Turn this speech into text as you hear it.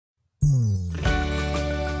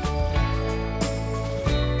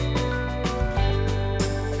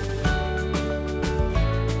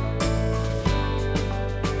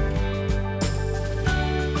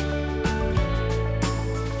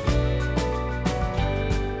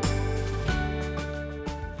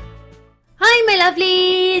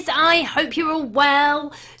lovelies, I hope you're all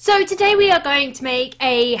well. So today we are going to make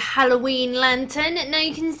a Halloween lantern. Now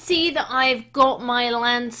you can see that I've got my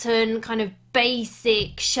lantern kind of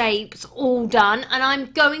basic shapes all done, and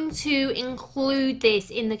I'm going to include this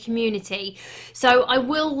in the community, so I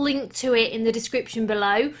will link to it in the description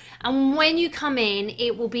below, and when you come in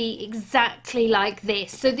it will be exactly like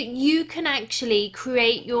this, so that you can actually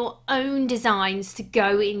create your own designs to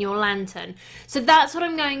go in your lantern. So that's what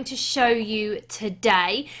I'm going to show you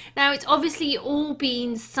today. Now it's obviously all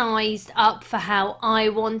been sized up for how I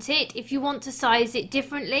want it. If you want to size it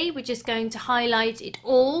differently, we're just going to highlight it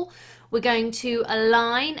all. We're going to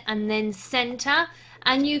align and then center,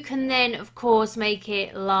 and you can then of course make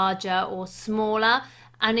it larger or smaller,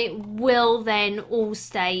 and it will then all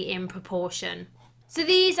stay in proportion. So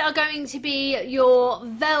these are going to be your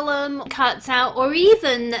vellum cuts out, or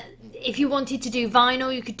even if you wanted to do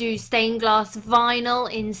vinyl, you could do stained glass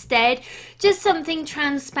vinyl instead. Just something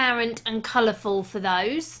transparent and colourful for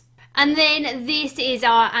those. And then this is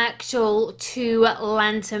our actual 2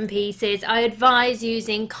 lantern pieces. I advise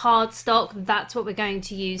using cardstock. That's what we're going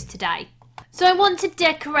to use today. So I want to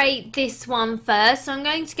decorate this one first. So I'm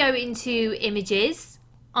going to go into images.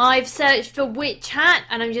 I've searched for witch hat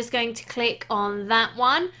and I'm just going to click on that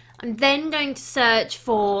one. I'm then going to search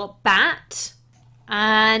for bat.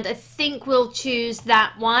 And I think we'll choose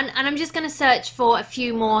that one. And I'm just going to search for a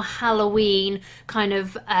few more Halloween kind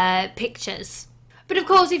of pictures. But of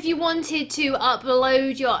course, if you wanted to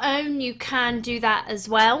upload your own, you can do that as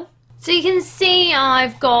well. So you can see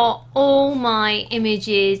I've got all my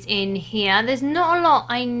images in here. There's not a lot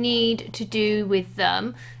I need to do with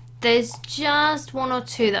them. There's just 1 or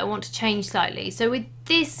 2 that I want to change slightly. So with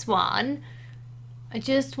this one, I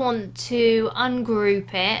just want to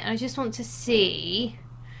ungroup it. And I just want to see.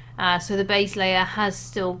 So the base layer has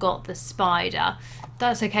still got the spider.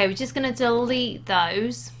 That's okay. We're just going to delete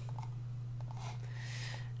those.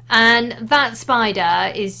 And that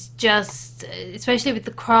spider is just, especially with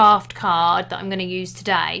the craft card that I'm going to use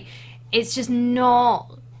today, it's just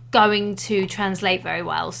not going to translate very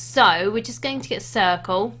well. So we're just going to get a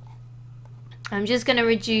circle. I'm just going to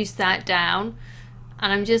reduce that down,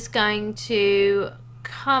 and I'm just going to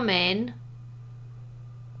come in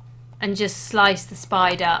and just slice the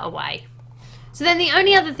spider away. So then the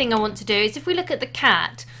only other thing I want to do is, if we look at the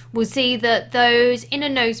cat, we'll see that those inner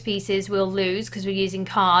nose pieces we'll lose because we're using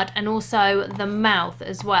card, and also the mouth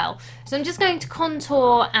as well. So I'm just going to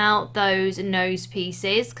contour out those nose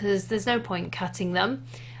pieces because there's no point cutting them.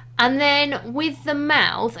 And then with the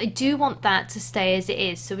mouth, I do want that to stay as it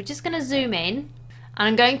is. So we're just going to zoom in, and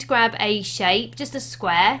I'm going to grab a shape, just a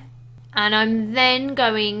square, and I'm then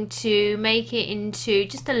going to make it into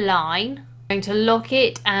just a line. I'm going to lock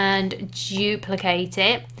it and duplicate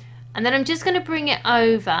it. And then I'm just going to bring it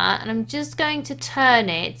over, and I'm just going to turn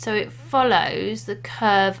it so it follows the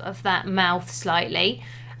curve of that mouth slightly.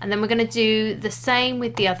 And then we're going to do the same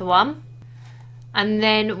with the other one. And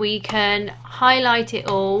then we can highlight it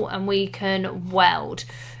all and we can weld.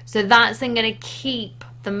 So that's then going to keep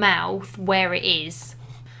the mouth where it is.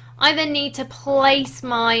 I then need to place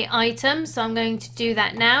my items, so I'm going to do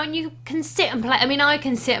that now, and you can sit and play. I mean, I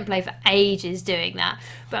can sit and play for ages doing that,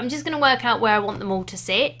 but I'm just going to work out where I want them all to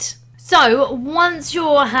sit. So once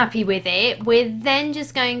you're happy with it, we're then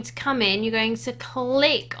just going to come in, you're going to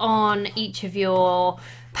click on each of your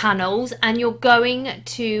panels, and you're going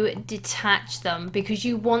to detach them because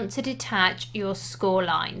you want to detach your score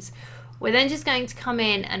lines. We're then just going to come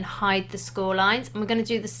in and hide the score lines, and we're going to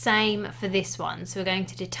do the same for this one. So we're going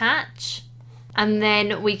to detach, and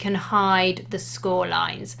then we can hide the score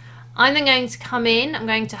lines. I'm then going to come in, I'm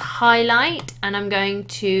going to highlight, and I'm going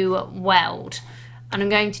to weld. And I'm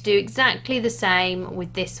going to do exactly the same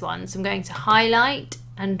with this one. So I'm going to highlight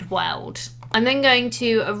and weld. I'm then going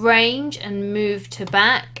to arrange and move to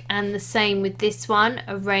back, and the same with this one,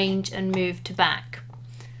 arrange and move to back.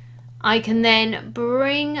 I can then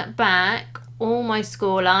bring back all my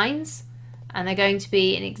score lines, and they're going to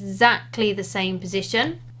be in exactly the same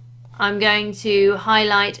position. I'm going to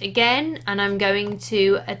highlight again, and I'm going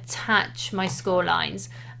to attach my score lines.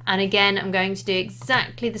 And again, I'm going to do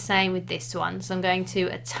exactly the same with this one. So I'm going to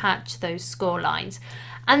attach those score lines.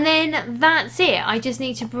 And then that's it. I just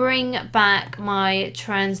need to bring back my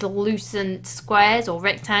translucent squares or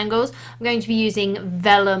rectangles. I'm going to be using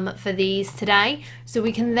vellum for these today. So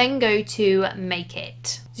we can then go to make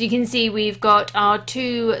it. So you can see we've got our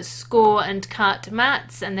 2 score and cut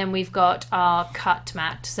mats, and then we've got our cut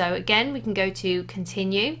mat. So again, we can go to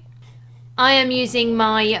continue. I am using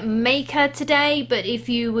my Maker today, but if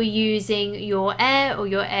you were using your Air or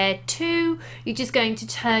your Air 2, you're just going to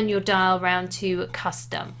turn your dial around to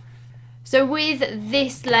custom. So with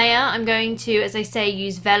this layer, I'm going to, as I say,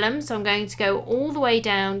 use vellum. So I'm going to go all the way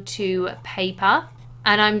down to paper,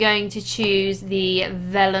 and I'm going to choose the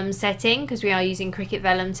vellum setting because we are using Cricut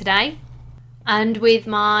vellum today. And with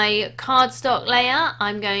my cardstock layer,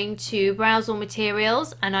 I'm going to browse all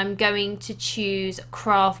materials and I'm going to choose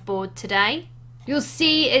craft board today. You'll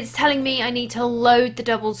see it's telling me I need to load the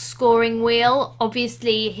double scoring wheel.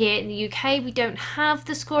 Obviously here in the UK we don't have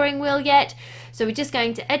the scoring wheel yet, so we're just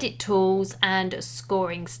going to edit tools and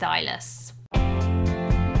scoring stylus.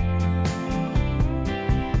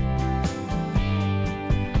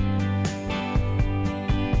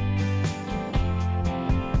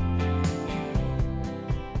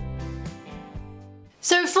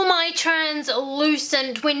 So for my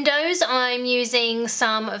translucent windows, I'm using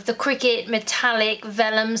some of the Cricut metallic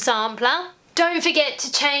vellum sampler. Don't forget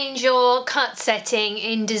to change your cut setting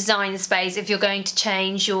in Design Space if you're going to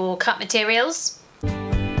change your cut materials.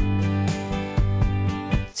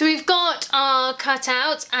 So we've got our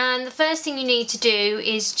cutout, and the first thing you need to do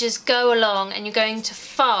is just go along and you're going to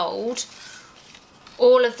fold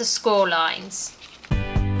all of the score lines.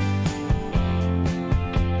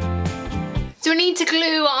 So we need to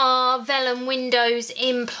glue our vellum windows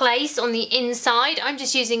in place on the inside. I'm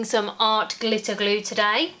just using some art glitter glue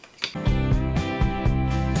today.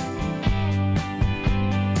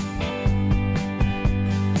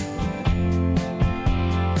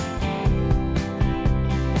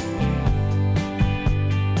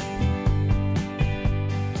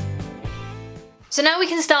 So now we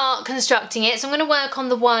can start constructing it. So I'm going to work on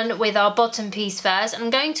the one with our bottom piece first. I'm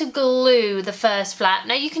going to glue the first flap.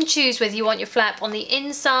 Now you can choose whether you want your flap on the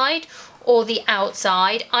inside or the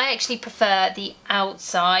outside. I actually prefer the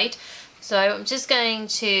outside. So I'm just going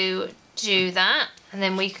to do that and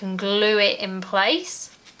then we can glue it in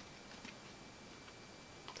place.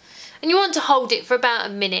 And you want to hold it for about a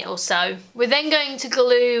minute or so. We're then going to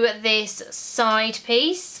glue this side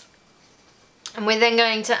piece. And we're then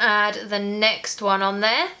going to add the next one on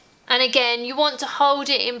there. And again, you want to hold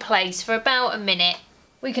it in place for about a minute.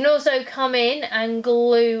 We can also come in and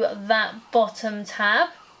glue that bottom tab.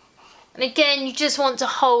 And again, you just want to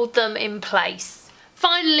hold them in place.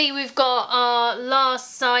 Finally, we've got our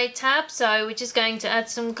last side tab. So we're just going to add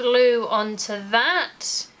some glue onto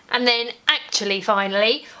that. And then actually,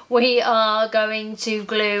 finally, we are going to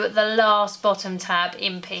glue the last bottom tab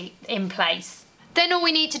in place. Then all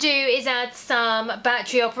we need to do is add some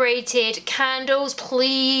battery operated candles.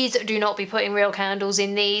 Please do not be putting real candles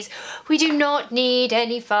in these. We do not need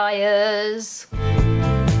any fires.